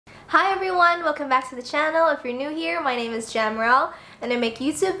Hi everyone, welcome back to the channel. If you're new here, my name is Jamrell and I make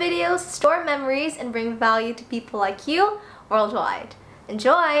YouTube videos, store memories, and bring value to people like you worldwide.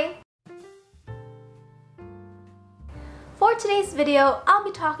 Enjoy! For today's video, I'll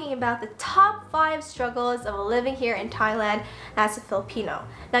be talking about the top 5 struggles of living here in Thailand as a Filipino.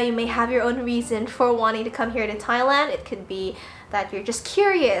 Now you may have your own reason for wanting to come here to Thailand. It could be that you're just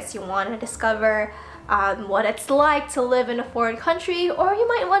curious, you want to discover what it's like to live in a foreign country, or you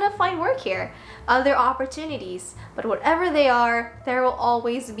might want to find work here, other opportunities. But whatever they are, there will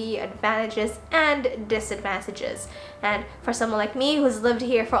always be advantages and disadvantages. And for someone like me who's lived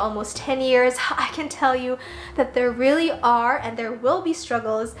here for almost 10 years, I can tell you that there really are and there will be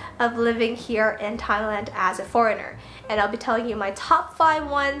struggles of living here in Thailand as a foreigner. And I'll be telling you my top 5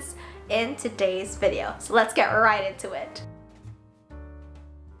 ones in today's video. So let's get right into it.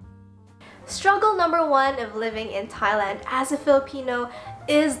 Struggle number 1 of living in Thailand as a Filipino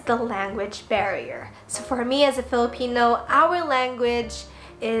is the language barrier. So for me as a Filipino, our language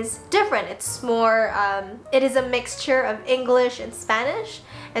is different. It's more, it is a mixture of English and Spanish.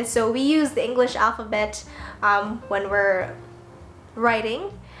 And so we use the English alphabet when we're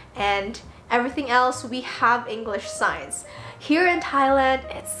writing, and everything else we have English signs. Here in Thailand,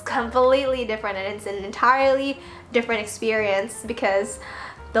 it's completely different and it's an entirely different experience because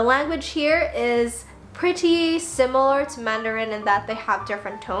the language here is pretty similar to Mandarin in that they have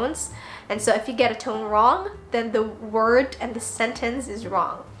different tones. And so if you get a tone wrong, then the word and the sentence is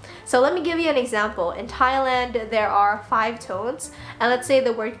wrong. So let me give you an example. In Thailand, there are 5 tones. And let's say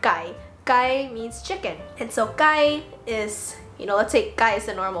the word gai. Gai means chicken. And so gai is, let's say gai is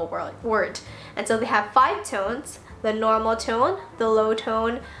the normal word. And so they have 5 tones. The normal tone, the low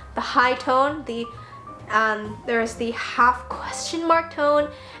tone, the high tone, there's the half question mark tone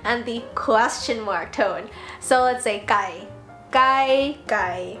and the question mark tone. So let's say gai, gai,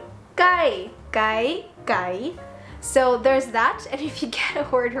 gai, gai, gai, gai. So there's that, and if you get a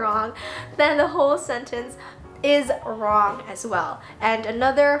word wrong, then the whole sentence is wrong as well. And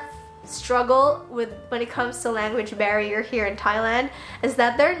another struggle when it comes to language barrier here in Thailand is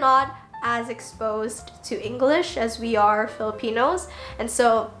that they're not as exposed to English as we are Filipinos. And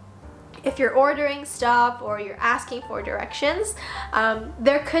so if you're ordering stuff or you're asking for directions,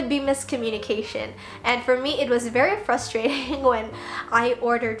 there could be miscommunication. And for me, it was very frustrating when I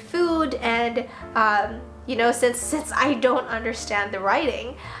ordered food and since I don't understand the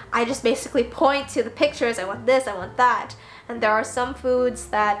writing, I just basically point to the pictures. I want this, I want that. And there are some foods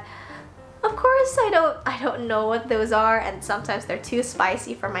that, of course, I don't know what those are, and sometimes they're too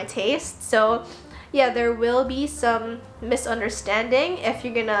spicy for my taste. So yeah, there will be some misunderstanding if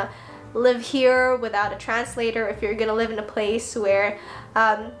you're gonna live here without a translator, if you're gonna live in a place where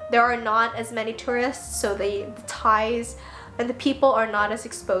there are not as many tourists, so the Thais and the people are not as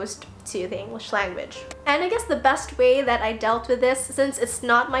exposed to the English language. And I guess the best way that I dealt with this, since it's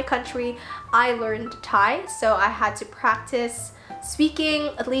not my country, I learned Thai, so I had to practice speaking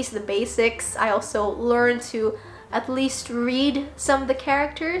at least the basics. I also learned to at least read some of the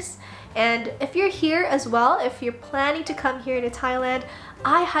characters. And if you're here as well, if you're planning to come here to Thailand,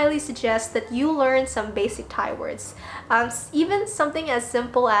 I highly suggest that you learn some basic Thai words. Even something as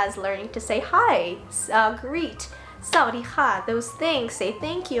simple as learning to say hi, greet, sawasdee ka, those things, say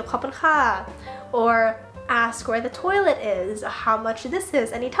thank you, khop ka, or ask where the toilet is, how much this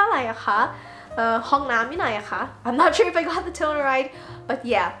is, any Thai ka, hong namอยู่ไหนคะ? I'm not sure if I got the tone right, but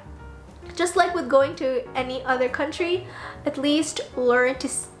yeah. Just like with going to any other country, at least learn to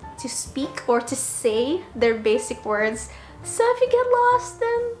speak or to say their basic words. So if you get lost,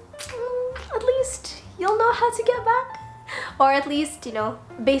 then at least you'll know how to get back. Or at least,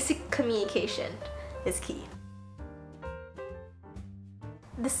 basic communication is key.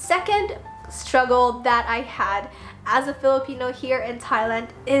 The second struggle that I had as a Filipino here in Thailand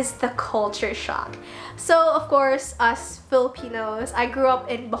is the culture shock. So of course, us Filipinos, I grew up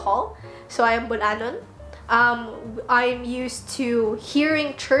in Bohol, so I am Bulanon. I'm used to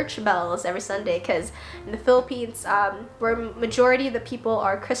hearing church bells every Sunday because in the Philippines, where majority of the people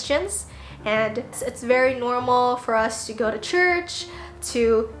are Christians, and it's very normal for us to go to church,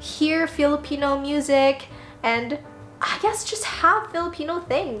 to hear Filipino music, and I guess just have Filipino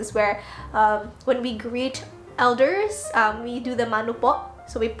things where when we greet elders, we do the manupo.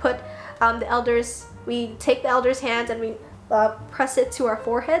 So we put we take the elders' hands and we press it to our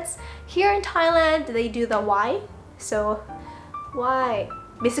foreheads. Here in Thailand, they do the Y. So Y,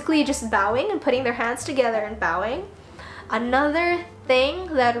 basically just bowing and putting their hands together and bowing. Another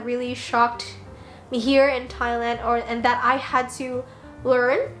thing that really shocked me here in Thailand, and that I had to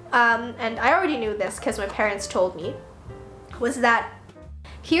learn, and I already knew this because my parents told me, was that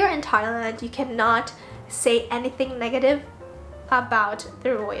here in Thailand, you cannot say anything negative about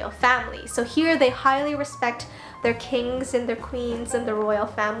the royal family. So here they highly respect their kings and their queens and the royal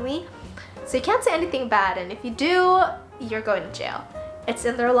family. So you can't say anything bad, and if you do, you're going to jail. It's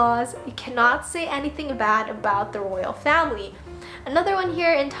in their laws. You cannot say anything bad about the royal family. Another one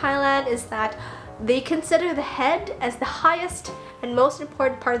here in Thailand is that they consider the head as the highest and most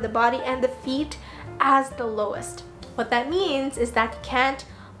important part of the body and the feet as the lowest. What that means is that you can't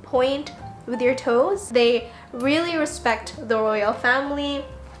point with your toes. They really respect the royal family.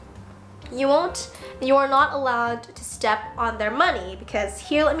 You are not allowed to step on their money, because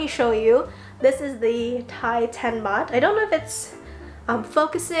here, let me show you. This is the Thai 10 baht. I don't know if it's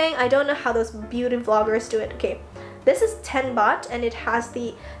focusing. I don't know how those beauty vloggers do it. Okay, this is 10 baht and it has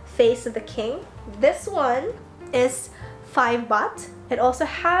the face of the king. This one is 5 baht. It also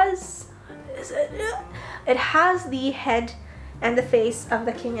has, it has the head and the face of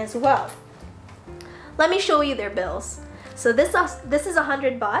the king as well. Let me show you their bills. So this is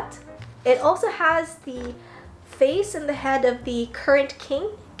 100 baht. It also has the face and the head of the current king,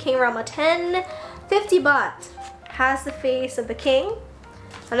 King Rama 10. 50 baht has the face of the king.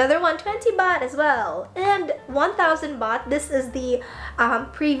 Another one, 20 baht as well. And 1000 baht, this is the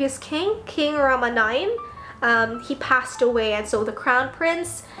previous king, King Rama 9. He passed away, and so the crown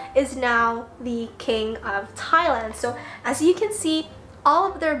prince is now the king of Thailand. So as you can see,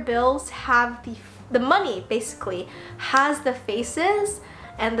 all of their bills have the money basically has the faces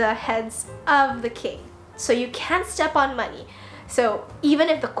and the heads of the king. So you can't step on money. So even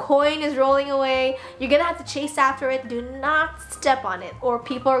if the coin is rolling away, you're gonna have to chase after it. Do not step on it, or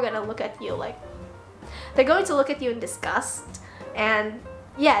people are gonna look at you like, they're going to look at you in disgust. And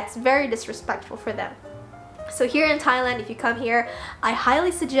yeah, it's very disrespectful for them. So here in Thailand, if you come here, I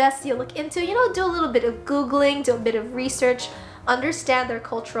highly suggest you look into, do a little bit of Googling, do a bit of research, understand their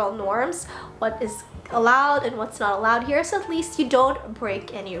cultural norms, what is allowed and what's not allowed here, so at least you don't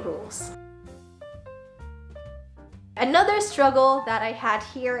break any rules. Another struggle that I had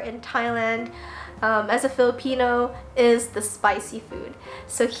here in Thailand as a Filipino is the spicy food.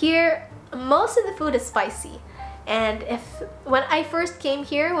 So here, most of the food is spicy. And when I first came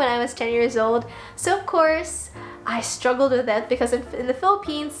here, when I was 10 years old, so of course I struggled with it, because in the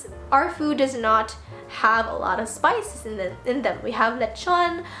Philippines, our food does not have a lot of spices in them. We have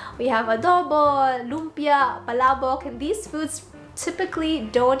lechon, we have adobo, lumpia, palabok, and these foods typically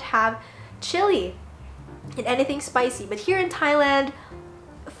don't have chili and anything spicy. But here in Thailand,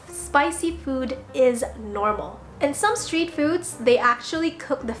 spicy food is normal. In some street foods, they actually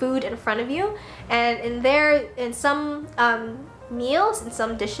cook the food in front of you, and in some meals, in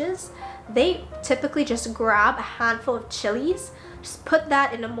some dishes, they typically just grab a handful of chilies, just put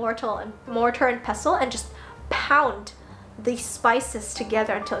that in a mortar and pestle, and just pound the spices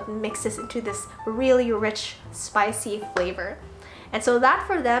together until it mixes into this really rich, spicy flavor. And so that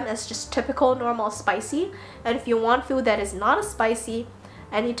for them is just typical normal spicy. And if you want food that is not as spicy,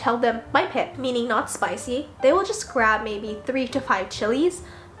 and you tell them "mai pet," meaning not spicy, they will just grab maybe 3 to 5 chilies,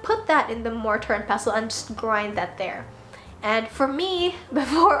 put that in the mortar and pestle, and just grind that there. And for me,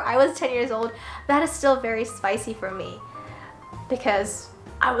 before I was 10 years old, that is still very spicy for me, because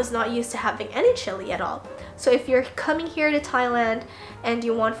I was not used to having any chili at all. So if you're coming here to Thailand and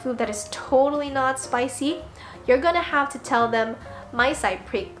you want food that is totally not spicy, you're gonna have to tell them "mai sai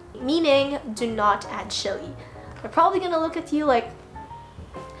prik," meaning do not add chili. They're probably gonna look at you like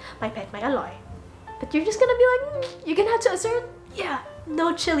 "mai pet mai alloy," but you're just gonna be like, you're gonna have to assert, yeah,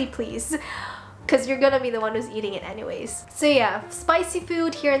 no chili please, because you're gonna be the one who's eating it anyways. So yeah, spicy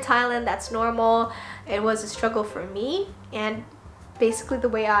food here in Thailand, that's normal. It was a struggle for me, and basically the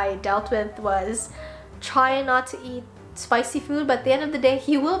way I dealt with was try not to eat spicy food, but at the end of the day,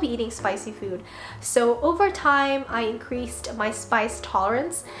 you will be eating spicy food. So over time, I increased my spice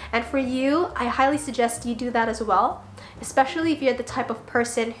tolerance, and for you, I highly suggest you do that as well, especially if you're the type of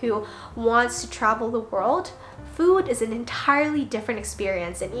person who wants to travel the world. Food is an entirely different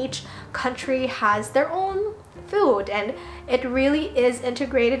experience, and each country has their own food, and it really is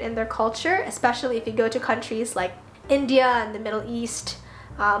integrated in their culture, especially if you go to countries like India and the Middle East.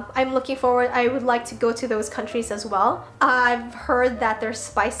 I would like to go to those countries as well. I've heard that their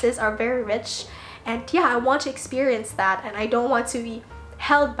spices are very rich, and yeah, I want to experience that, and I don't want to be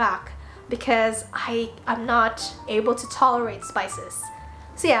held back because I'm not able to tolerate spices.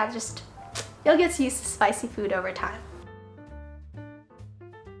 So yeah, you'll get used to spicy food over time.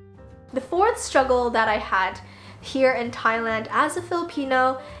 The fourth struggle that I had here in Thailand as a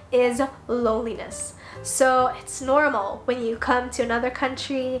Filipino is loneliness. So it's normal when you come to another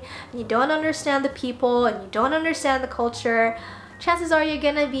country and you don't understand the people and you don't understand the culture, chances are you're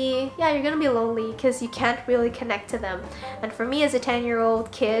gonna be lonely because you can't really connect to them. And for me as a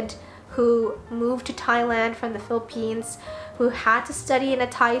 10-year-old kid who moved to Thailand from the Philippines, who had to study in a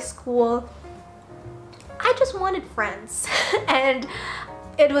Thai school, I just wanted friends. And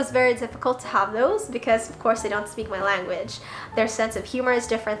it was very difficult to have those because of course they don't speak my language. Their sense of humor is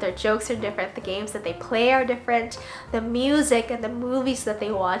different, their jokes are different, the games that they play are different, the music and the movies that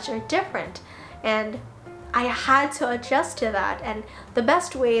they watch are different. And I had to adjust to that, and the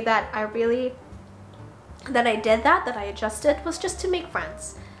best way that I adjusted was just to make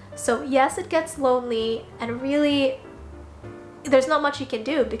friends. So yes, it gets lonely, and really there's not much you can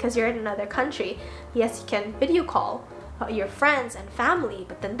do because you're in another country. Yes, you can video call your friends and family,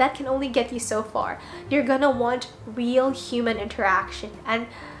 but then that can only get you so far. You're gonna want real human interaction, and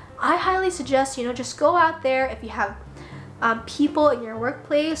I highly suggest, just go out there. If you have people in your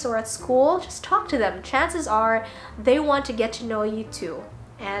workplace or at school, just talk to them. Chances are they want to get to know you too,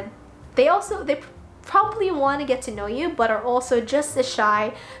 and they probably want to get to know you, but are also just as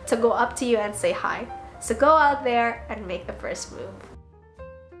shy to go up to you and say hi. So go out there and make the first move.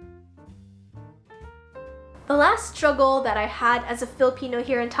 The last struggle that I had as a Filipino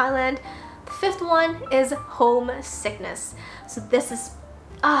here in Thailand, the fifth one, is homesickness. So this is,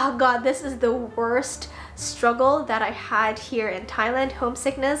 oh God, this is the worst struggle that I had here in Thailand,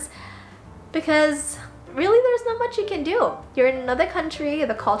 homesickness, because really there's not much you can do. You're in another country,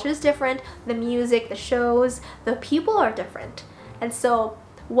 the culture is different, the music, the shows, the people are different. And so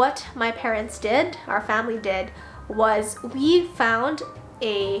what my parents did, our family did, was we found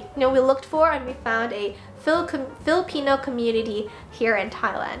we looked for and we found a Filipino community here in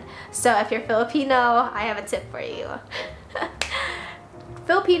Thailand. So if you're Filipino, I have a tip for you.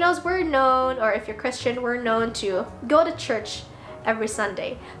 Filipinos were known, or if you're Christian, we're known to go to church every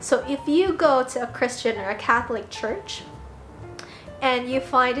Sunday. So if you go to a Christian or a Catholic church and you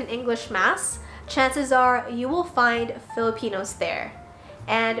find an English mass, chances are you will find Filipinos there.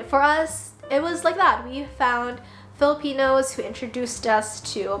 And for us, it was like that. We found Filipinos who introduced us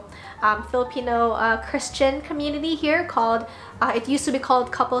to Filipino Christian community here called, it used to be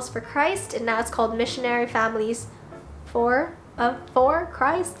called Couples for Christ, and now it's called Missionary Families for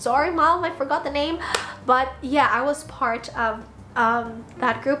Christ. Sorry Mom, I forgot the name. But yeah, I was part of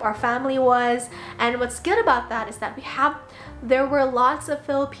that group, our family was. And what's good about that is that there were lots of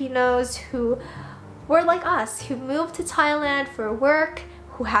Filipinos who were like us, who moved to Thailand for work,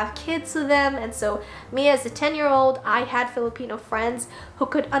 who have kids with them. And so me as a 10-year-old, I had Filipino friends who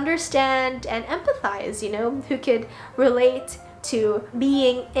could understand and empathize, who could relate to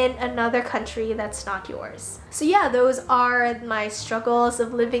being in another country that's not yours. So yeah, those are my struggles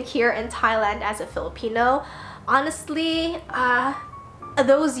of living here in Thailand as a Filipino. Honestly,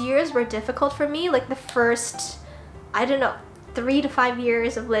 those years were difficult for me, like the first, 3 to 5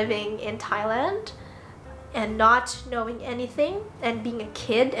 years of living in Thailand and not knowing anything and being a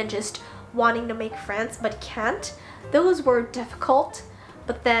kid and just wanting to make friends but can't. Those were difficult,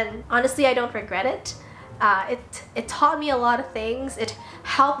 but then honestly I don't regret it. It taught me a lot of things. It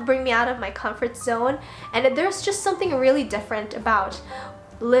helped bring me out of my comfort zone, and there's just something really different about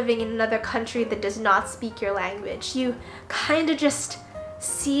living in another country that does not speak your language. You kind of just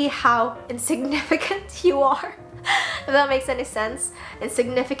see how insignificant you are, if that makes any sense.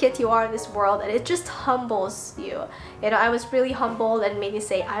 Insignificant you are in this world, and it just humbles you. I was really humbled, and made me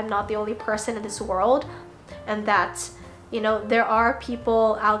say I'm not the only person in this world, and that there are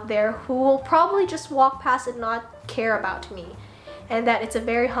people out there who will probably just walk past and not care about me. And that it's a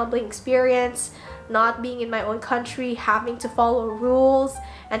very humbling experience, not being in my own country, having to follow rules,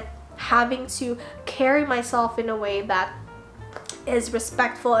 and having to carry myself in a way that is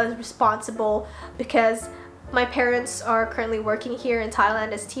respectful and responsible, because my parents are currently working here in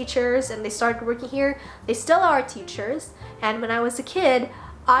Thailand as teachers, and they started working here. They still are teachers, and when I was a kid,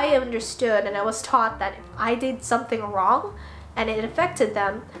 I understood and I was taught that if I did something wrong and it affected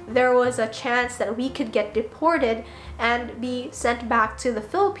them, there was a chance that we could get deported and be sent back to the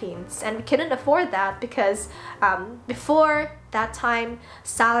Philippines. And we couldn't afford that because before that time,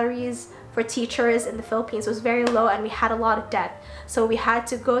 salaries for teachers in the Philippines was very low, and we had a lot of debt. So we had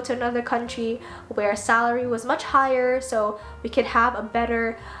to go to another country where salary was much higher so we could have a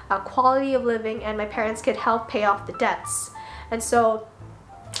better quality of living, and my parents could help pay off the debts. And so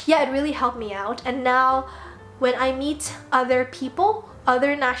yeah, it really helped me out. And now when I meet other people,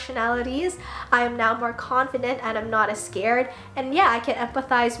 other nationalities, I am now more confident and I'm not as scared. And yeah, I can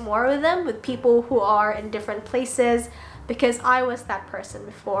empathize more with them, with people who are in different places, because I was that person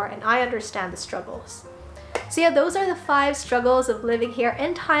before and I understand the struggles. So yeah, those are the 5 struggles of living here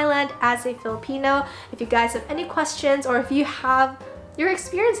in Thailand as a Filipino. If you guys have any questions, or if you have your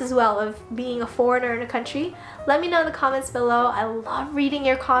experience as well of being a foreigner in a country, let me know in the comments below. I love reading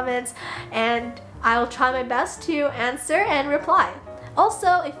your comments, and I'll try my best to answer and reply.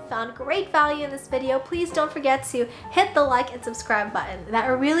 Also, if you found great value in this video, please don't forget to hit the like and subscribe button. That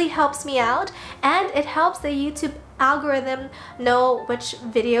really helps me out, and it helps the YouTube algorithm know which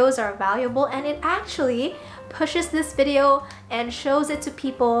videos are valuable, and it actually pushes this video and shows it to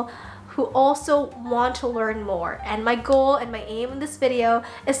people who also want to learn more. And my goal and my aim in this video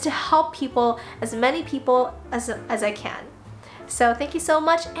is to help people, as many people as I can. So thank you so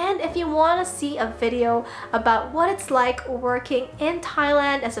much, and if you want to see a video about what it's like working in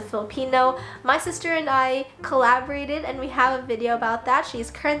Thailand as a Filipino, my sister and I collaborated and we have a video about that.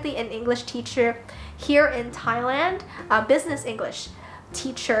 She's currently an English teacher here in Thailand, a business English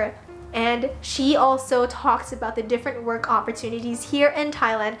teacher, and she also talks about the different work opportunities here in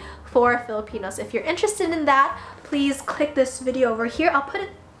Thailand for Filipinos. If you're interested in that, please click this video over here. I'll put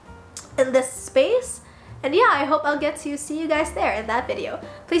it in this space. And yeah, I hope I'll get to see you guys there in that video.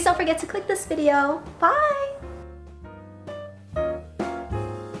 Please don't forget to click this video. Bye!